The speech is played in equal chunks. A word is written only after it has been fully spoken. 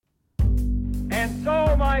And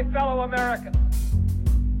so, my fellow Americans,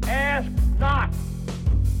 ask not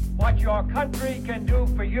what your country can do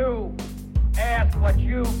for you. Ask what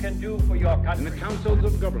you can do for your country. In the councils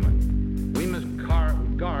of government, we must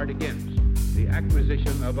guard against the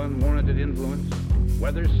acquisition of unwarranted influence,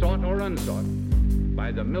 whether sought or unsought,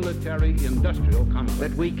 by the military-industrial complex.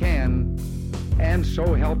 That we can, and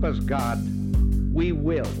so help us God, we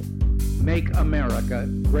will make America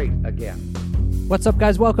great again. What's up,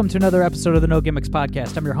 guys? Welcome to another episode of the No Gimmicks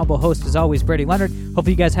Podcast. I'm your humble host, as always, Brady Leonard.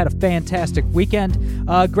 Hopefully you guys had a fantastic weekend.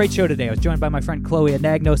 Great show today. I was joined by my friend Chloe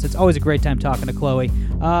Anagnos. It's always a great time talking to Chloe.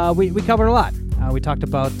 We covered a lot. We talked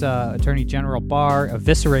about Attorney General Barr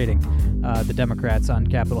eviscerating the Democrats on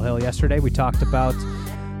Capitol Hill yesterday. We talked about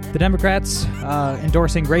the Democrats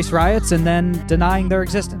endorsing race riots and then denying their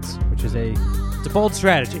existence, which is it's a bold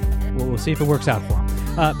strategy. We'll see if it works out for them.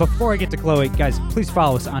 Before I get to Chloe, guys, please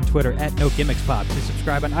follow us on Twitter at NoGimmicksPod. Please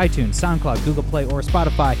subscribe on iTunes, SoundCloud, Google Play, or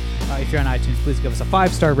Spotify. If you're on iTunes, please give us a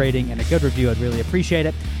 5-star rating and a good review. I'd really appreciate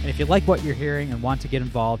it. And if you like what you're hearing and want to get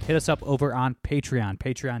involved, hit us up over on Patreon,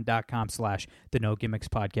 patreon.com/the No Gimmicks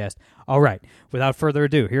Podcast. All right, without further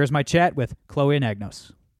ado, here's my chat with Chloe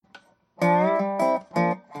Anagnos.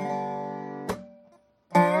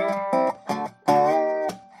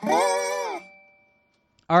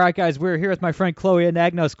 All right, guys, we're here with my friend Chloe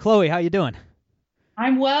Anagnos. Chloe, how you doing?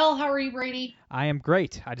 I'm well. How are you, Brady? I am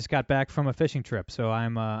great. I just got back from a fishing trip, so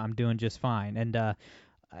I'm doing just fine. And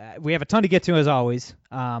we have a ton to get to as always,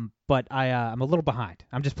 but I'm a little behind.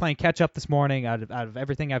 I'm just playing catch up this morning out of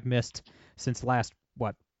everything I've missed since last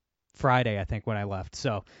Friday, I think, when I left.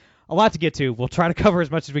 So a lot to get to. We'll try to cover as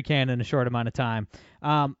much as we can in a short amount of time.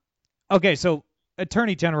 Okay, so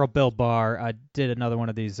Attorney General Bill Barr did another one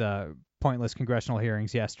of these pointless congressional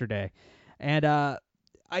hearings yesterday, and I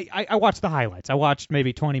watched the highlights. I watched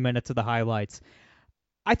maybe 20 minutes of the highlights.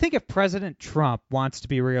 I think if President Trump wants to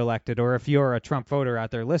be reelected, or if you're a Trump voter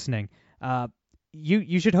out there listening,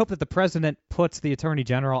 you should hope that the president puts the Attorney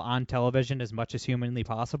General on television as much as humanly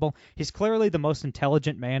possible. He's clearly the most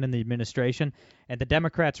intelligent man in the administration, and the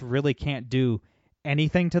Democrats really can't do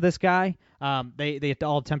anything to this guy. They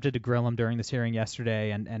all attempted to grill him during this hearing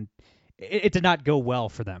yesterday, and it did not go well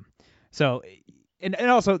for them. So, and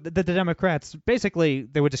also the Democrats, basically,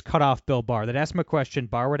 they would just cut off Bill Barr. They'd ask him a question,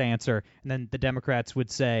 Barr would answer, and then the Democrats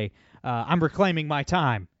would say, I'm reclaiming my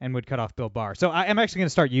time, and would cut off Bill Barr. So I'm actually going to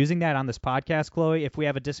start using that on this podcast, Chloe. If we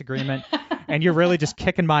have a disagreement and you're really just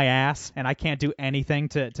kicking my ass and I can't do anything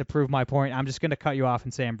to prove my point, I'm just going to cut you off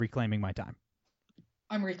and say I'm reclaiming my time.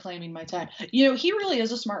 I'm reclaiming my time. You know, he really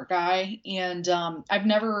is a smart guy, and I've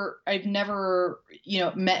never,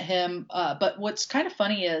 met him. But what's kind of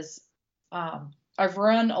funny is I've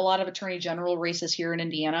run a lot of attorney general races here in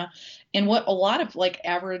Indiana, and what a lot of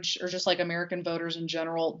average or just American voters in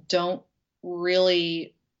general don't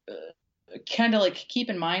really kind of keep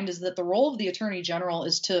in mind is that the role of the attorney general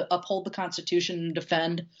is to uphold the Constitution and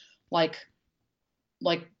defend like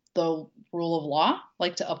the rule of law,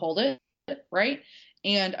 to uphold it, right?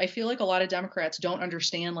 And I feel like a lot of Democrats don't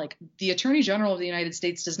understand, the Attorney General of the United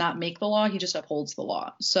States does not make the law. He just upholds the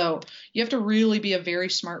law. So you have to really be a very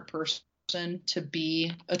smart person to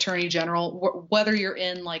be Attorney General, whether you're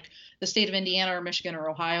in the state of Indiana or Michigan or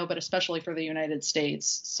Ohio, but especially for the United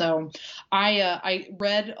States. So I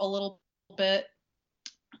read a little bit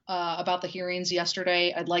about the hearings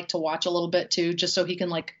yesterday. I'd like to watch a little bit too, just so he can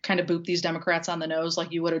kind of boop these Democrats on the nose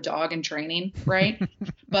like you would a dog in training, right?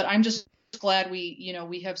 But I'm just glad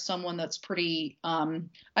we have someone that's pretty I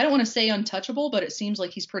don't want to say untouchable, but it seems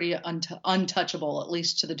like he's pretty untouchable, at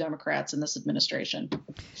least to the Democrats in this administration.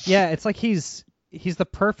 Yeah, it's like he's the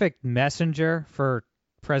perfect messenger for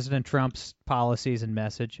President Trump's policies and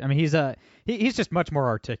message. I mean, he's just much more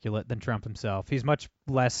articulate than Trump himself. He's much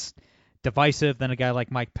less divisive than a guy like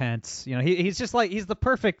Mike Pence. He's just he's the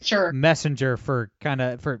perfect messenger for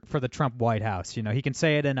for the Trump White House. He can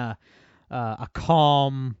say it in a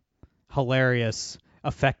calm, hilarious,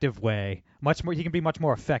 effective way. He can be much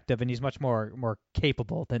more effective, and he's much more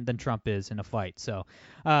capable than Trump is in a fight. So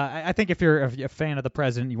I think if you're a fan of the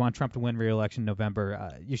president, you want Trump to win re-election in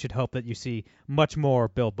November, you should hope that you see much more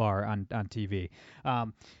Bill Barr on TV.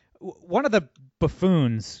 One of the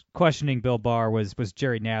buffoons questioning Bill Barr was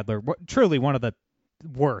Jerry Nadler, truly one of the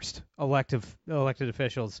worst elected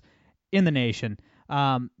officials in the nation.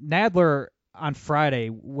 Nadler, on Friday,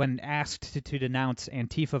 when asked to denounce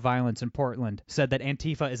Antifa violence in Portland, said that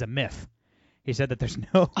Antifa is a myth. He said that there's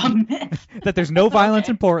no violence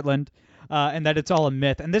in Portland, and that it's all a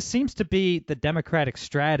myth. And this seems to be the Democratic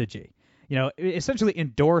strategy. essentially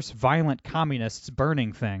endorse violent communists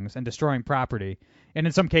burning things and destroying property, and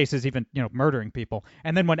in some cases even, murdering people.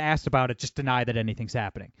 And then when asked about it, just deny that anything's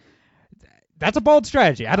happening. That's a bold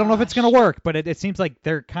strategy. I don't know if it's going to work, but it seems like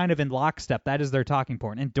they're kind of in lockstep. That is their talking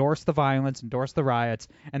point. Endorse the violence, endorse the riots,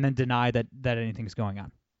 and then deny that anything's going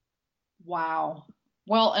on. Wow.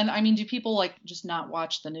 Well, and I mean, do people just not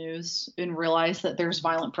watch the news and realize that there's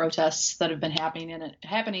violent protests that have been happening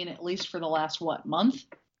at least for the last month?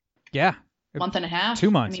 Yeah. Month and a half?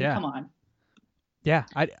 2 months, I mean, come on. Yeah,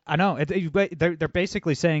 I know. They're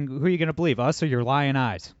basically saying, who are you going to believe, us or your lying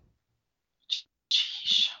eyes?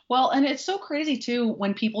 Sheesh. Well, and it's so crazy, too,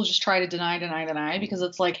 when people just try to deny, because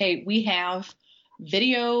it's like, hey, we have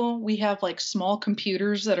video, we have small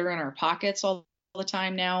computers that are in our pockets all the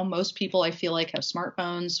time now. Most people, I feel like, have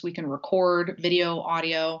smartphones. We can record video,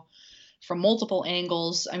 audio from multiple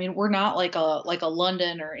angles. I mean, we're not like a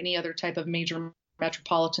London or any other type of major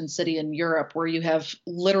metropolitan city in Europe where you have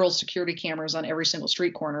literal security cameras on every single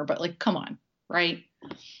street corner. But come on, right?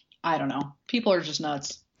 I don't know. People are just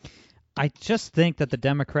nuts. I just think that the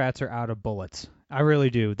Democrats are out of bullets. I really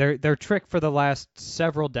do. Their trick for the last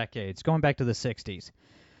several decades, going back to the 60s,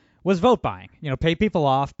 was vote buying.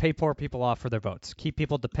 Pay poor people off for their votes, keep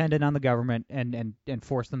people dependent on the government, and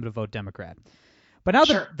force them to vote Democrat. But now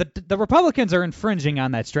Sure. the Republicans are infringing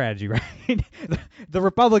on that strategy, right? The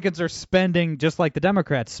Republicans are spending just like the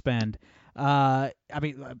Democrats spend. Trump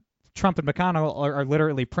and McConnell are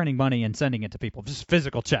literally printing money and sending it to people, just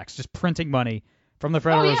physical checks, just printing money from the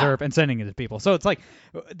Federal Reserve and sending it to people. So it's like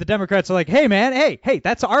the Democrats are like, hey, man, hey,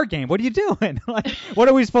 that's our game. What are you doing? What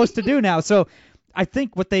are we supposed to do now? So I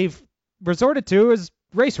think what they've resorted to is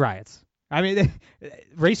race riots. I mean,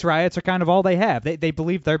 race riots are kind of all they have. They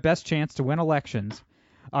believe their best chance to win elections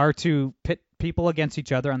are to pit people against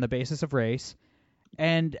each other on the basis of race.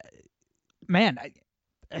 And, man,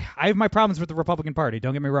 I have my problems with the Republican Party,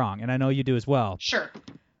 don't get me wrong, and I know you do as well. Sure.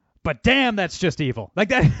 But damn, that's just evil.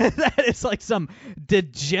 That is like some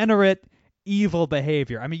degenerate evil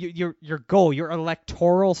behavior. I mean, your goal, your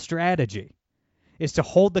electoral strategy is to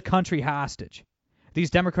hold the country hostage.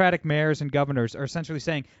 These Democratic mayors and governors are essentially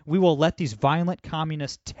saying, we will let these violent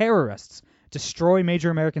communist terrorists destroy major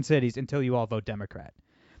American cities until you all vote Democrat.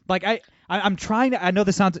 I'm trying to, I know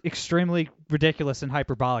this sounds extremely ridiculous and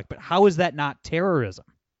hyperbolic, but how is that not terrorism?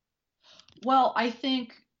 Well, I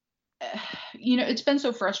think, it's been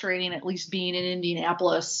so frustrating, at least being in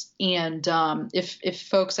Indianapolis. And if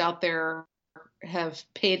folks out there have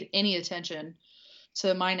paid any attention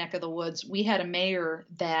to my neck of the woods, we had a mayor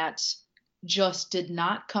that just did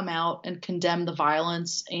not come out and condemn the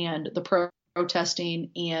violence and the protesting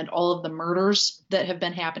and all of the murders that have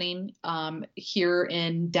been happening here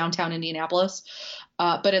in downtown Indianapolis.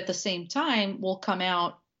 But at the same time, will come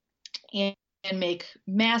out and make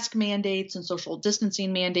mask mandates and social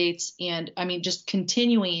distancing mandates. And I mean, just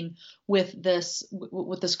continuing with this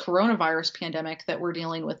coronavirus pandemic that we're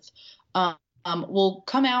dealing with, will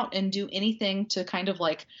come out and do anything to kind of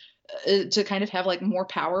have more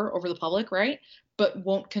power over the public, right? But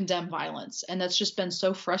won't condemn violence. And that's just been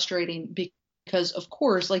so frustrating because, of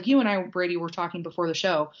course, like you and I, Brady, were talking before the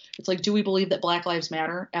show, it's like, do we believe that Black Lives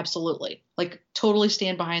Matter? Absolutely. Totally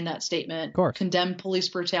stand behind that statement. Of course. Condemn police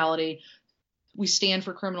brutality. We stand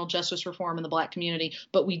for criminal justice reform in the Black community,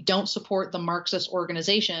 but we don't support the Marxist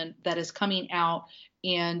organization that is coming out.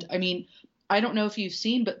 And I mean, I don't know if you've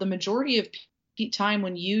seen, but the majority of time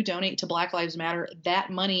when you donate to Black Lives Matter, that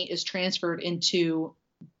money is transferred into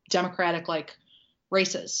Democratic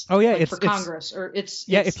races. Oh yeah, it's for Congress, or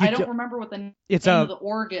I don't remember what the name of the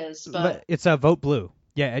org is, but it's a Vote Blue.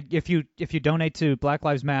 Yeah, if you donate to Black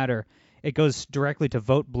Lives Matter, it goes directly to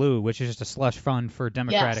Vote Blue, which is just a slush fund for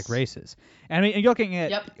Democratic races. And I mean, you're looking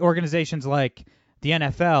at organizations like the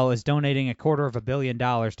NFL is donating $250 million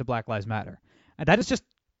to Black Lives Matter, and that is just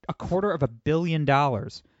 $250 million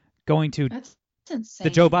going to the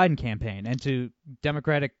Joe Biden campaign and to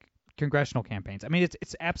Democratic congressional campaigns. I mean,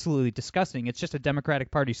 it's absolutely disgusting. It's just a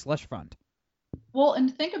Democratic Party slush fund. Well,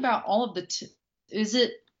 and think about all of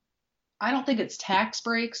I don't think it's tax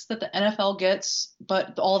breaks that the NFL gets,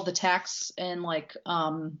 but all of the tax and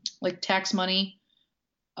tax money.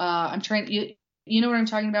 I'm trying, you know what I'm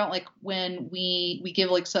talking about? When we give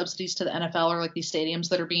subsidies to the NFL or these stadiums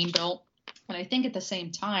that are being built. And I think at the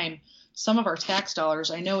same time, some of our tax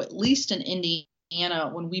dollars, I know at least in Indiana,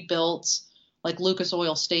 when we built Lucas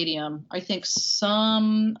Oil Stadium, I think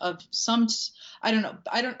I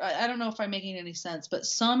don't know if I'm making any sense, but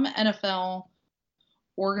some NFL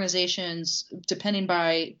organizations, depending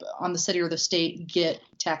on the city or the state, get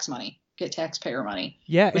taxpayer money.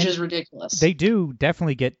 Yeah, which is ridiculous. They do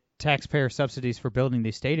definitely get taxpayer subsidies for building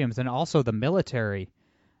these stadiums, and also the military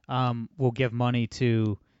will give money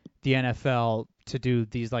to the NFL to do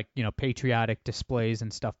these patriotic displays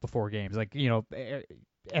and stuff before games,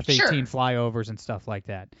 F-18 flyovers and stuff like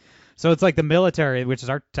that. So it's like the military, which is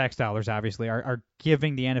our tax dollars, obviously, are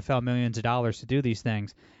giving the NFL millions of dollars to do these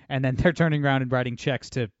things, and then they're turning around and writing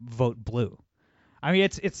checks to vote blue. I mean,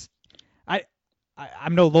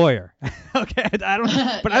 I'm no lawyer, okay? I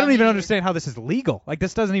don't even understand how this is legal. Like,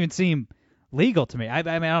 this doesn't even seem legal to me. I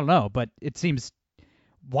mean, I don't know, but it seems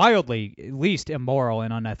wildly, at least, immoral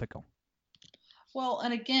and unethical. Well,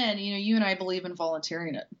 and again, you and I believe in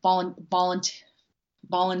voluntarism.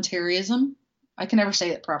 I can never say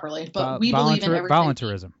it properly, but we believe in everything.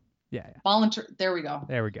 Voluntarism. Yeah. There we go.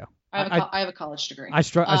 There we go. I have a college degree. I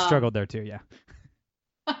struggled there too, yeah.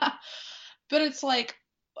 But it's like,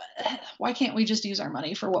 why can't we just use our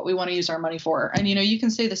money for what we want to use our money for? And, you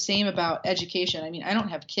can say the same about education. I mean, I don't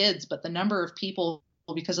have kids, but the number of people,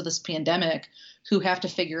 because of this pandemic, who have to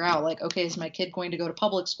figure out, like, okay, is my kid going to go to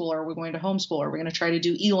public school, or are we going to homeschool, or are we going to try to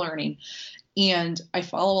do e-learning? And I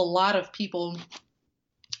follow a lot of people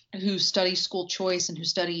who study school choice and who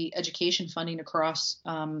study education funding across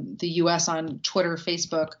the U.S. on Twitter,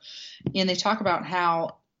 Facebook, and they talk about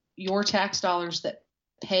how your tax dollars that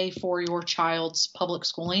pay for your child's public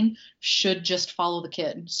schooling should just follow the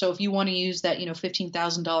kid. So if you want to use that,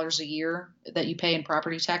 $15,000 a year that you pay in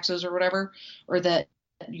property taxes or whatever, or that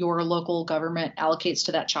your local government allocates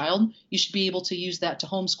to that child, you should be able to use that to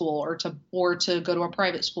homeschool or to go to a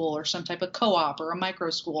private school or some type of co-op or a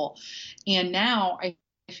micro school. And now I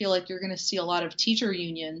feel like you're going to see a lot of teacher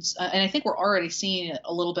unions, and I think we're already seeing it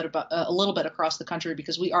a little bit across the country,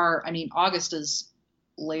 because August is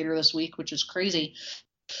later this week, which is crazy.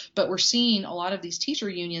 But we're seeing a lot of these teacher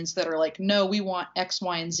unions that are like, no, we want X,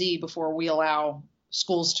 Y, and Z before we allow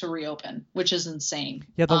schools to reopen, which is insane.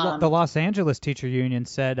 Yeah, the Los Angeles teacher union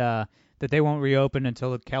said that they won't reopen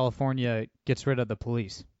until California gets rid of the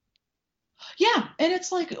police. Yeah, and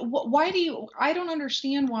it's like, I don't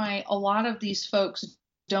understand why a lot of these folks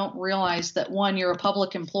don't realize that, one, you're a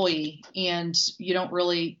public employee and you don't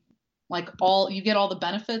really you get all the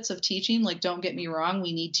benefits of teaching. Like, don't get me wrong,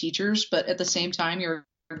 we need teachers, but at the same time, you're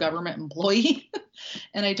a government employee.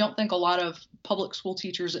 And I don't think a lot of public school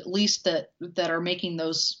teachers, at least that are making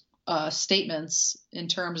those statements in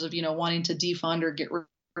terms of, wanting to defund or get rid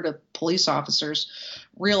of police officers,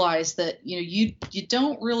 realize that, you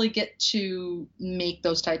don't really get to make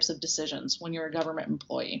those types of decisions when you're a government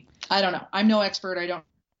employee. I don't know. I'm no expert. I don't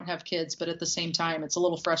have kids, but at the same time, it's a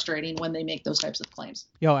little frustrating when they make those types of claims.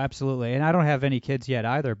 Yo, absolutely. And I don't have any kids yet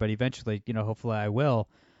either, but eventually, hopefully I will.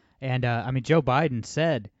 And Joe Biden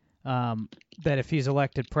said that if he's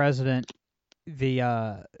elected president, the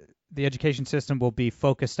education system will be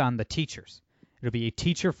focused on the teachers. It'll be a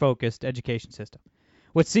teacher-focused education system,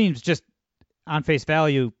 which seems just on face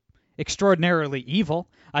value extraordinarily evil.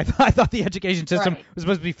 I thought the education system was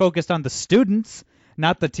supposed to be focused on the students,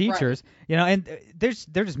 not the teachers. Right. And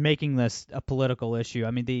they're just making this a political issue.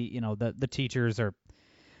 I mean, the teachers are.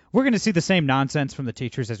 We're going to see the same nonsense from the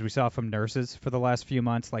teachers as we saw from nurses for the last few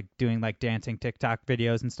months, like doing dancing TikTok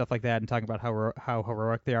videos and stuff like that, and talking about how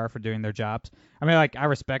heroic they are for doing their jobs. I mean, I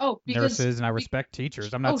respect nurses and I respect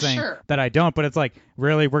teachers. I'm not saying that I don't, but it's like,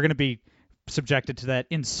 really, we're going to be subjected to that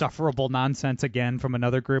insufferable nonsense again from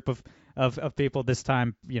another group of people, this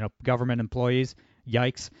time, government employees.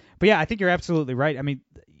 Yikes. But yeah, I think you're absolutely right. I mean,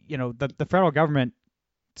 the federal government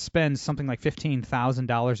spends something like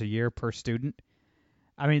 $15,000 a year per student.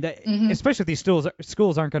 I mean, especially if these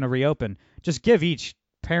schools aren't going to reopen, just give each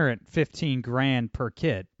parent $15,000 per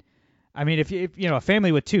kid. I mean, if a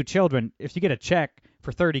family with 2 children, if you get a check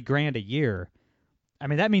for $30,000 a year, I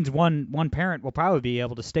mean, that means one parent will probably be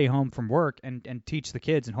able to stay home from work and teach the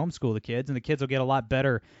kids and homeschool the kids, and the kids will get a lot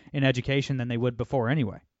better in education than they would before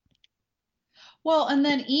anyway. Well, and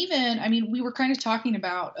then we were kind of talking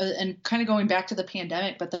about and kind of going back to the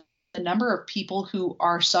pandemic, but the number of people who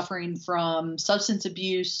are suffering from substance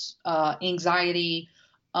abuse, anxiety,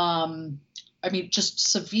 just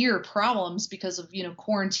severe problems because of,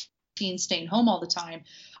 quarantine, staying home all the time.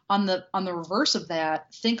 On the reverse of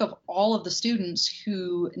that, think of all of the students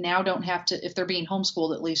who now don't have to, if they're being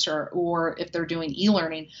homeschooled at least, or if they're doing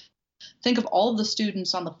e-learning, think of all of the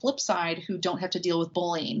students on the flip side who don't have to deal with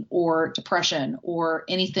bullying or depression or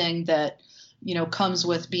anything that, comes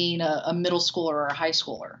with being a middle schooler or a high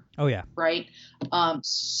schooler. Oh, yeah. Right.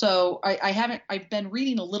 So I've been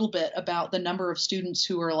reading a little bit about the number of students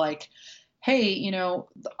who are like, hey,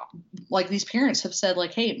 like these parents have said,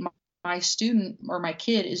 like, hey, my student or my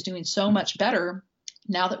kid is doing so much better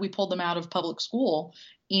now that we pulled them out of public school,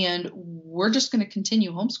 and we're just going to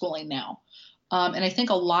continue homeschooling now. And I think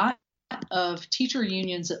a lot of teacher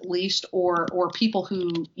unions, at least, or people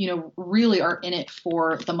who, really are in it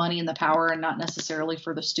for the money and the power and not necessarily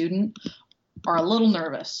for the student, are a little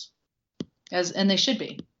nervous, and they should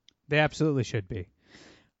be. They absolutely should be.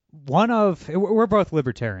 We're both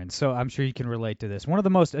libertarians, so I'm sure you can relate to this. One of the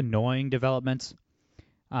most annoying developments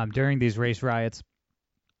during these race riots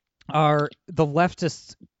are the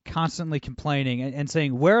leftists constantly complaining and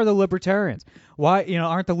saying, where are the libertarians? Why,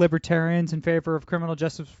 aren't the libertarians in favor of criminal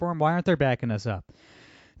justice reform? Why aren't they backing us up?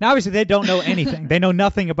 Now, obviously, they don't know anything. They know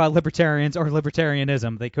nothing about libertarians or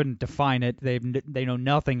libertarianism. They couldn't define it. They know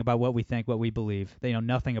nothing about what we think, what we believe. They know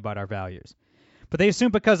nothing about our values. But they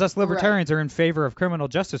assume because us libertarians are in favor of criminal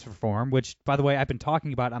justice reform, which, by the way, I've been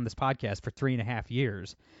talking about on this podcast for 3.5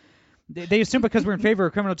 years. They assume because we're in favor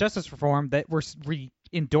of criminal justice reform that we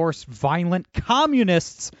endorse violent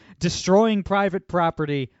communists destroying private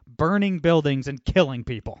property, burning buildings, and killing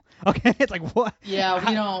people. Okay, it's like, what? Yeah,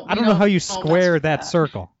 I don't know how you square that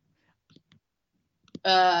circle.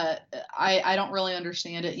 I don't really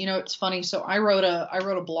understand it. It's funny. So I wrote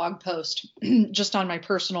a blog post just on my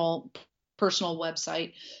personal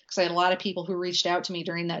website, because I had a lot of people who reached out to me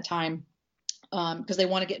during that time because they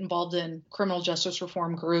want to get involved in criminal justice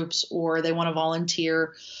reform groups, or they want to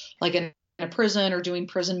volunteer like in a prison or doing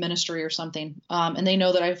prison ministry or something. And they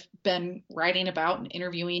know that I've been writing about and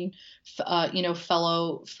interviewing,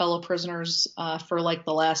 fellow prisoners for like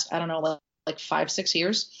the last, I don't know, like 5-6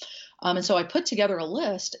 years. And so I put together a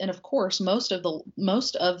list, and of course, most of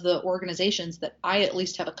the organizations that I at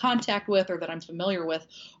least have a contact with or that I'm familiar with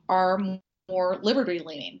are more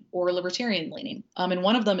liberty-leaning or libertarian-leaning. And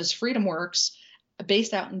one of them is Freedom Works,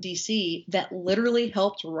 based out in D.C., that literally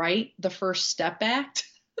helped write the First Step Act.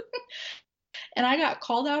 And I got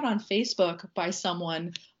called out on Facebook by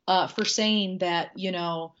someone for saying that,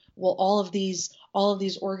 well, all of these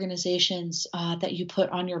organizations that you put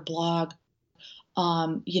on your blog,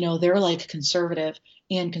 they're like conservative,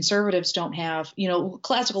 and conservatives don't have,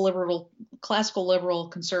 classical liberal,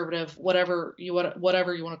 conservative, whatever you want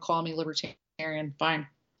to call me, libertarian, fine.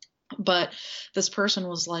 But this person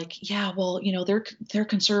was like, yeah, well, they're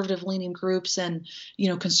conservative leaning groups, and,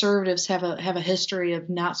 conservatives have a history of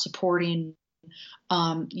not supporting,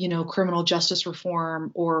 criminal justice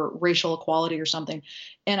reform or racial equality or something.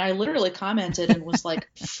 And I literally commented and was like,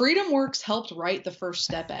 Freedom Works helped write the First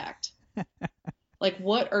Step Act.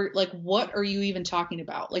 What are you even talking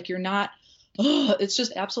about? Like, you're not, it's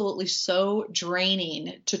just absolutely so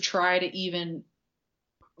draining to try to even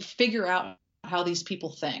figure out how these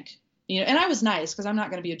people think, and I was nice because I'm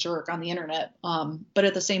not going to be a jerk on the internet. But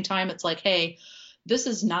at the same time, it's like, hey, this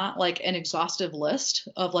is not like an exhaustive list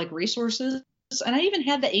of like resources. And I even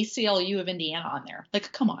had the ACLU of Indiana on there.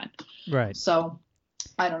 Like, come on. Right. So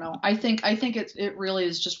I don't know. I think it really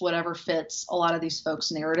is just whatever fits a lot of these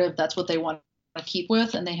folks' narrative. That's what they want to keep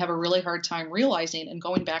with. And they have a really hard time realizing, and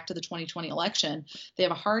going back to the 2020 election, they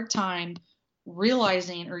have a hard time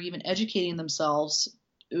realizing or even educating themselves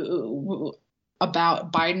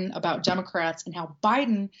about Biden, about Democrats, and how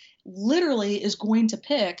Biden literally is going to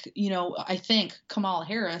pick, I think Kamala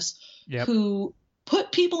Harris, yep, who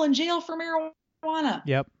put people in jail for marijuana.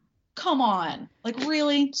 Yep. Come on. Like,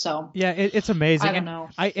 really? So yeah, it's amazing. I don't know.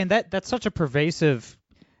 And that's such a pervasive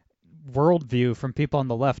worldview from people on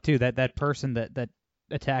the left too. That person that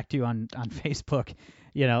attacked you on Facebook,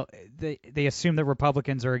 they assume that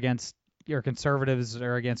Republicans are against, or conservatives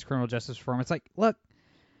are against criminal justice reform. It's like, look,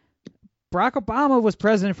 Barack Obama was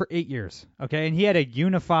president for 8 years, okay, and he had a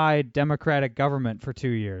unified Democratic government for 2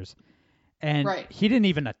 years, and he didn't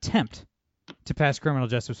even attempt to pass criminal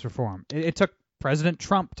justice reform. It took President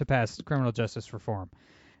Trump to pass criminal justice reform,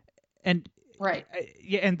 and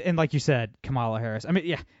and like you said, Kamala Harris. I mean,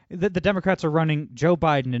 yeah, the Democrats are running Joe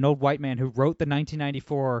Biden, an old white man who wrote the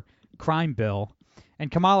 1994 crime bill, and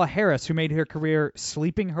Kamala Harris, who made her career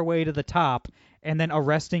sleeping her way to the top and then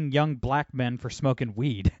arresting young black men for smoking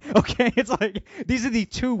weed. Okay, it's like, these are the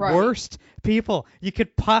two worst people you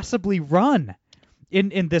could possibly run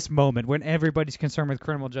in this moment when everybody's concerned with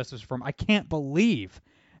criminal justice reform. I can't believe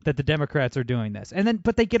that the Democrats are doing this.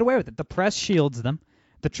 But they get away with it. The press shields them.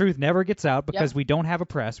 The truth never gets out because we don't have a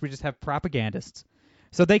press. We just have propagandists.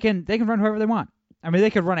 So they can run whoever they want. I mean, they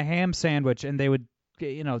could run a ham sandwich and they would,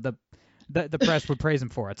 the press would praise them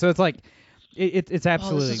for it. So it's like, it's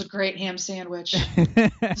absolutely. This is a great ham sandwich.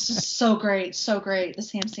 This is so great, so great.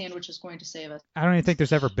 This ham sandwich is going to save us. I don't even think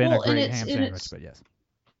there's ever been a great ham sandwich, but yes.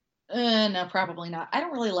 No, probably not. I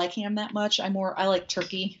don't really like ham that much. I like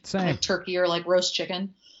turkey. Same. I like turkey or like roast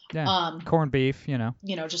chicken. Yeah. Corned beef,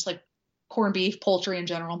 just like corned beef, poultry in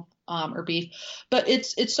general, or beef. But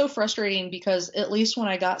it's so frustrating because at least when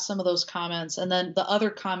I got some of those comments, and then the other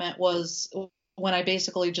comment was when I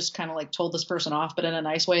basically just kind of like told this person off, but in a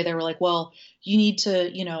nice way, they were like, well, you need to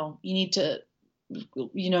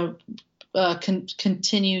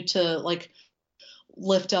continue to like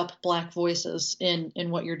lift up Black voices in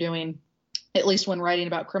what you're doing, at least when writing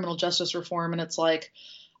about criminal justice reform. And it's like,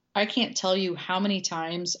 I can't tell you how many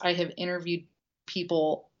times I have interviewed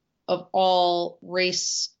people of all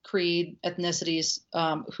race, creed, ethnicities,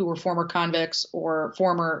 who were former convicts or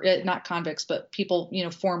not convicts, but people,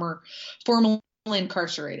 formerly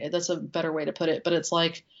incarcerated. That's a better way to put it. But it's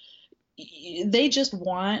like, they just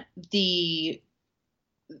want the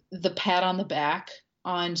pat on the back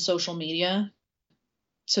on social media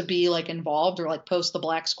to be like involved, or like post the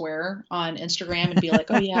black square on Instagram and be like,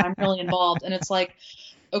 oh yeah, I'm really involved. And it's like,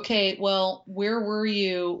 okay, well, where were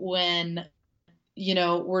you when,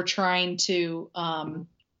 we're trying to,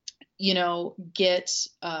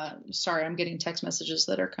 sorry, I'm getting text messages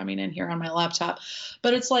that are coming in here on my laptop,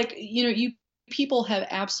 but it's like, you people have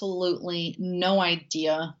absolutely no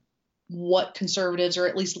idea what conservatives, or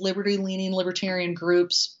at least liberty-leaning libertarian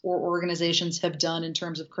groups or organizations, have done in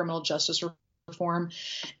terms of criminal justice reform.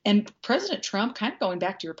 And President Trump, kind of going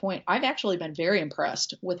back to your point, I've actually been very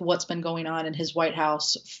impressed with what's been going on in his White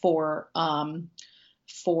House for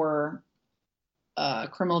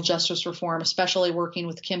criminal justice reform, especially working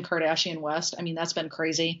with Kim Kardashian West. I mean, that's been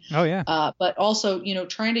crazy. Oh yeah. But also,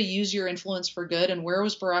 trying to use your influence for good. And where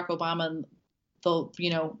was Barack Obama in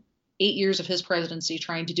the 8 years of his presidency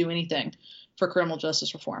trying to do anything for criminal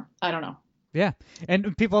justice reform? I don't know. Yeah.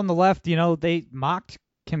 And people on the left, they mocked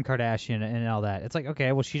Kim Kardashian and all that. It's like,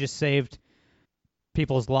 okay, well, she just saved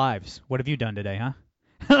people's lives. What have you done today, huh?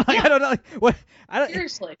 I don't know. Like, what?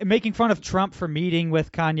 Seriously. Making fun of Trump for meeting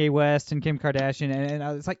with Kanye West and Kim Kardashian,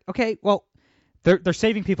 and it's like, okay, well, they're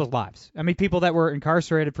saving people's lives. I mean, people that were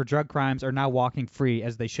incarcerated for drug crimes are now walking free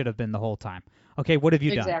as they should have been the whole time. Okay, what have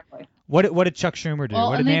you done? Exactly. What did Chuck Schumer do? Well,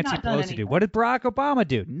 what did Nancy Pelosi do? What did Barack Obama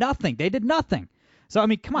do? Nothing. They did nothing. So, I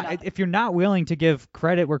mean, come on. If you're not willing to give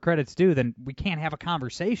credit where credit's due, then we can't have a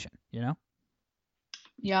conversation,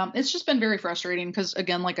 Yeah, it's just been very frustrating because,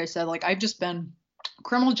 again, like I said, like I've just been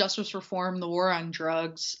criminal justice reform, the war on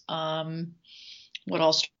drugs. What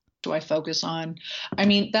else do I focus on? I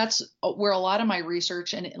mean, that's where a lot of my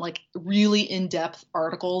research and like really in-depth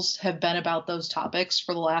articles have been about those topics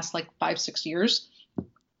for the last like 5-6 years.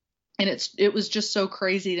 And it was just so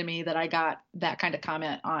crazy to me that I got that kind of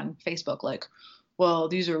comment on Facebook, like, well,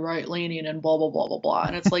 these are right leaning and blah, blah, blah, blah, blah.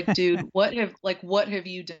 And it's like, dude, what have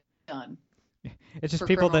you done? It's just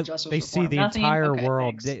people that they see the entire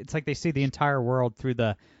world. Thanks. It's like they see the entire world through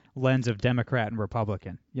the lens of Democrat and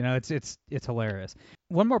Republican. It's hilarious.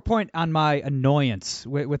 One more point on my annoyance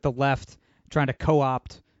with the left trying to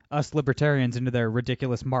co-opt us libertarians into their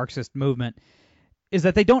ridiculous Marxist movement is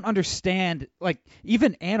that they don't understand, like,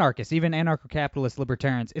 even anarchists, even anarcho-capitalist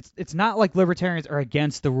libertarians, it's not like libertarians are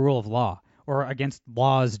against the rule of law or against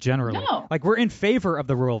laws generally. No. Like, we're in favor of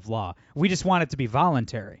the rule of law. We just want it to be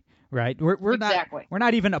voluntary, right? We're Exactly. We're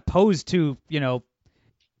not even opposed to,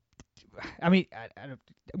 I mean,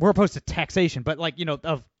 we're opposed to taxation, but like,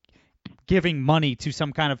 of giving money to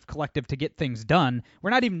some kind of collective to get things done.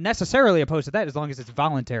 We're not even necessarily opposed to that as long as it's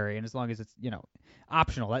voluntary and as long as it's,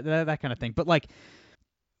 optional, that kind of thing. But like,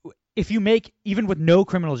 if you make, even with no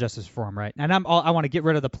criminal justice reform, right? And I want to get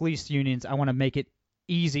rid of the police unions. I want to make it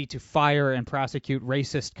easy to fire and prosecute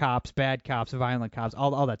racist cops, bad cops, violent cops,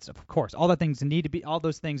 all that stuff. Of course, all those things need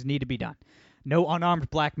to be done. No unarmed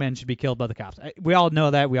black men should be killed by the cops. We all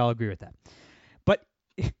know that. We all agree with that. But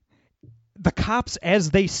the cops, as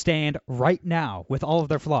they stand right now, with all of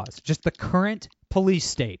their flaws, just the current police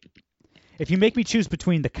state, if you make me choose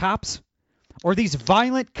between the cops or these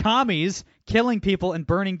violent commies killing people and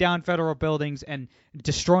burning down federal buildings and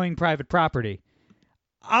destroying private property,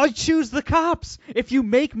 I'll choose the cops. If you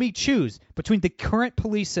make me choose between the current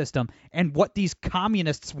police system and what these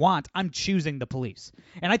communists want, I'm choosing the police.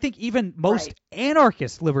 And I think even most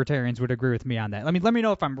anarchist libertarians would agree with me on that. I mean, let me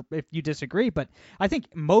know if you disagree, but I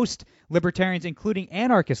think most libertarians, including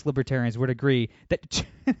anarchist libertarians, would agree that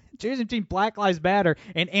choosing between Black Lives Matter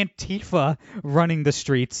and Antifa running the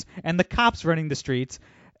streets and the cops running the streets,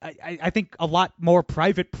 I think a lot more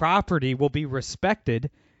private property will be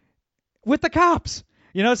respected with the cops.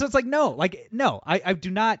 So it's like, no, I do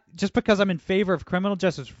not, just because I'm in favor of criminal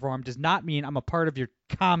justice reform does not mean I'm a part of your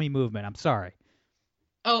commie movement. I'm sorry.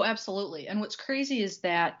 Oh, absolutely. And what's crazy is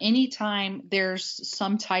that anytime there's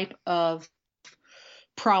some type of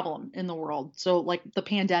problem in the world, so like the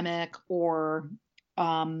pandemic or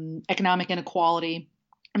economic inequality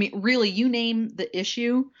I mean, really, you name the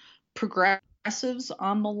issue, progressives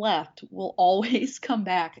on the left will always come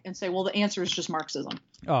back and say, well, the answer is just Marxism.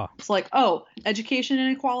 Oh, It's like, oh, education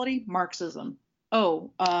inequality, Marxism.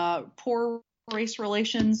 Oh, poor race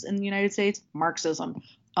relations in the United States, Marxism.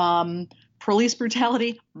 Police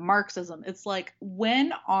brutality, Marxism. It's like,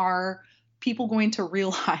 when are people going to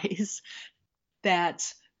realize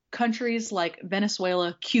that countries like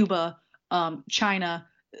Venezuela, Cuba, China,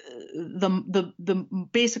 the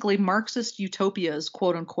basically Marxist utopias,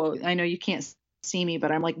 quote unquote. I know you can't see me,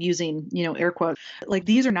 but I'm like using, air quotes. Like,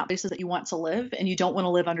 these are not places that you want to live, and you don't want to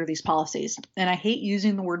live under these policies. And I hate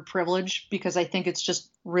using the word privilege because I think it's just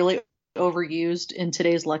really overused in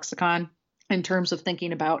today's lexicon in terms of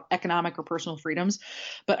thinking about economic or personal freedoms.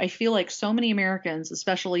 But I feel like so many Americans,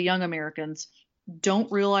 especially young Americans,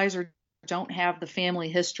 don't realize or don't have the family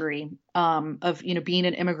history of being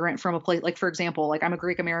an immigrant from a place, like, for example, like, I'm a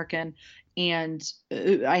Greek American, and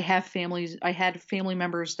I had family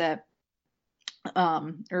members that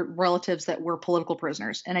or relatives that were political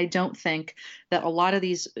prisoners. And I don't think that a lot of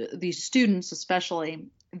these students, especially,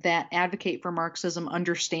 that advocate for Marxism,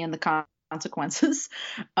 understand the consequences.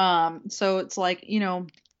 So it's like,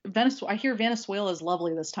 I hear Venezuela is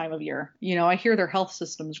lovely this time of year. I hear their health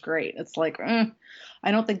system is great. It's like,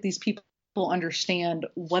 I don't think these people understand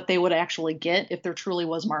what they would actually get if there truly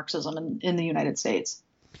was Marxism in the United States.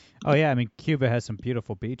 Oh yeah, I mean, Cuba has some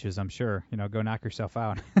beautiful beaches, I'm sure. Go knock yourself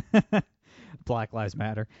out. Black Lives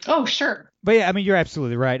Matter. Oh, sure. But yeah, I mean, you're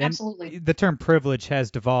absolutely right. Absolutely. And the term privilege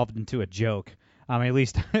has devolved into a joke. I mean,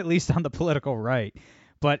 at least on the political right.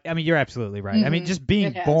 But I mean, you're absolutely right. Mm-hmm. I mean, just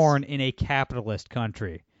being born in a capitalist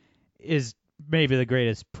country is maybe the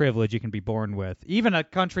greatest privilege you can be born with. Even a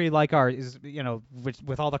country like ours is,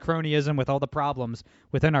 with all the cronyism, with all the problems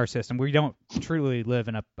within our system, we don't truly live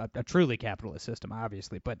in a truly capitalist system,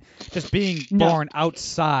 obviously. But just being born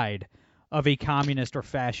outside of a communist or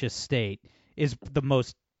fascist state is the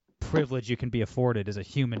most privilege you can be afforded as a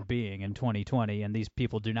human being in 2020, and these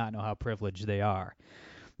people do not know how privileged they are.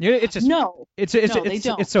 It's just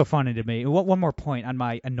it's so funny to me. One more point on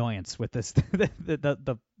my annoyance with this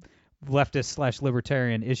the leftist /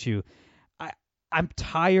 libertarian issue. I'm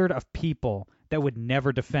tired of people that would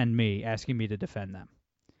never defend me asking me to defend them.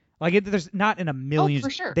 Like, there's not in a million. Oh, for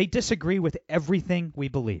sure. They disagree with everything we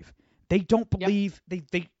believe. They don't believe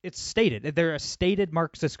it's stated. They're a stated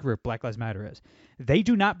Marxist group. Black Lives Matter is. They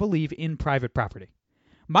do not believe in private property.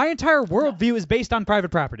 My entire worldview is based on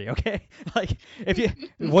private property. Okay, like,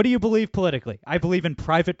 what do you believe politically? I believe in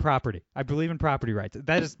private property. I believe in property rights.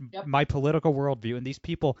 That is my political worldview, and these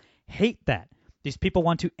people hate that. These people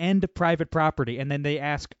want to end private property, and then they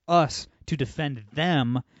ask us to defend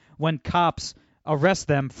them when cops arrest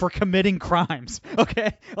them for committing crimes.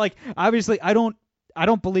 Okay, like, obviously, I don't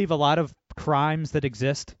believe a lot of crimes that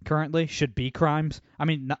exist currently should be crimes. I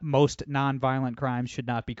mean, most nonviolent crimes should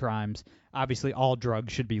not be crimes. Obviously, all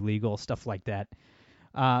drugs should be legal, stuff like that.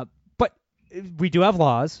 But we do have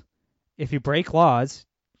laws. If you break laws,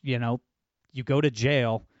 you go to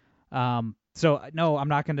jail. So, no, I'm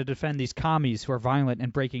not going to defend these commies who are violent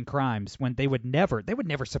and breaking crimes when they would never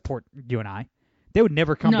support you and I. They would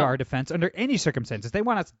never come to our defense under any circumstances. They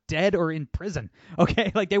want us dead or in prison,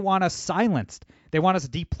 okay? Like, they want us silenced. They want us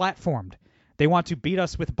deplatformed. They want to beat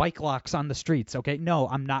us with bike locks on the streets, okay? No,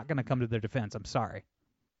 I'm not going to come to their defense. I'm sorry.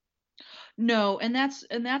 No, and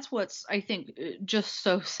that's what's, I think, just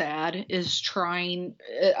so sad is trying.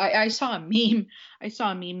 I saw a meme.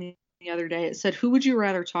 The other day. It said, "Who would you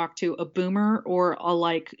rather talk to, a boomer or a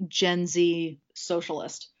like Gen Z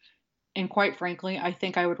socialist?" And quite frankly, I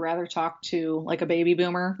think I would rather talk to like a baby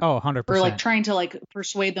boomer. Oh, 100%. Or like trying to like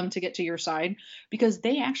persuade them to get to your side, because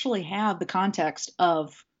they actually have the context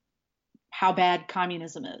of how bad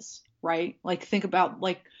communism is, right? Like, think about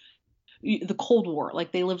like the Cold War.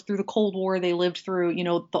 Like, they lived through the Cold War. They lived through,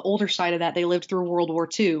 the older side of that. They lived through World War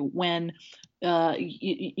II when,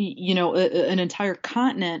 an entire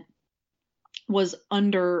continent was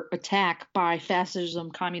under attack by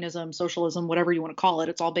fascism, communism, socialism, whatever you want to call it.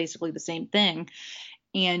 It's all basically the same thing.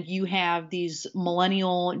 And you have these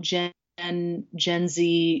millennial Gen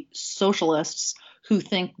Z socialists who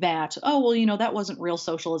think that, oh, well, that wasn't real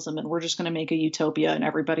socialism, and we're just going to make a utopia and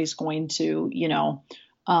everybody's going to,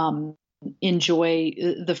 enjoy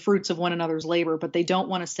the fruits of one another's labor. But they don't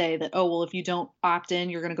want to say that, oh, well, if you don't opt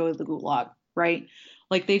in, you're going to go to the gulag, right?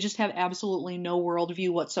 Like, they just have absolutely no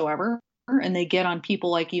worldview whatsoever. And they get on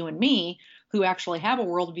people like you and me who actually have a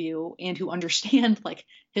worldview and who understand like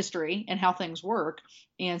history and how things work,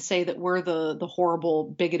 and say that we're the horrible,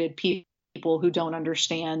 bigoted people who don't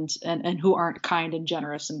understand and who aren't kind and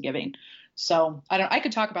generous and giving. So I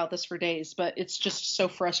could talk about this for days, but it's just so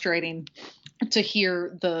frustrating to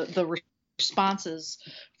hear the responses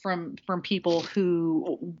from people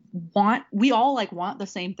who we all want the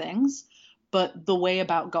same things, but the way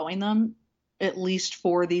about going them, at least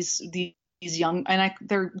for these young, and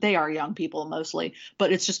they are young people mostly,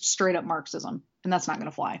 but it's just straight up Marxism, and that's not going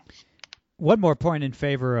to fly. One more point in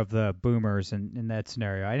favor of the boomers in that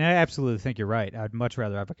scenario. And I absolutely think you're right. I'd much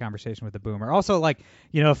rather have a conversation with a boomer. Also, if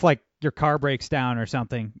your car breaks down or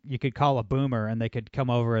something, you could call a boomer and they could come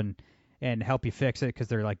over and help you fix it because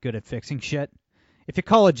they're good at fixing shit. If you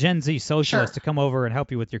call a Gen Z socialist to come over and help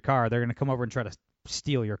you with your car, they're going to come over and try to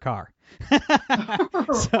steal your car.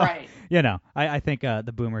 So, right. I think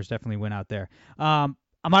the boomers definitely win out there.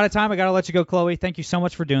 I'm out of time. I got to let you go, Chloe. Thank you so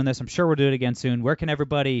much for doing this. I'm sure we'll do it again soon. Where can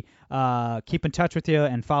everybody keep in touch with you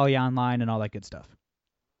and follow you online and all that good stuff?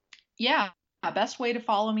 Yeah. Best way to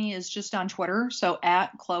follow me is just on Twitter. So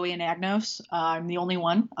at Chloe Anagnos. I'm the only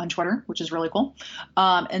one on Twitter, which is really cool.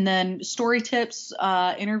 And then story tips,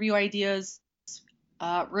 interview ideas,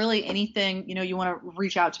 really anything you want to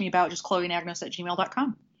reach out to me about, just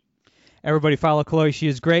chloeanagnos@gmail.com. Everybody follow Chloe. She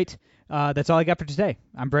is great. That's all I got for today.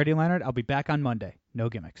 I'm Brady Leonard. I'll be back on Monday. No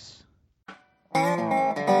gimmicks.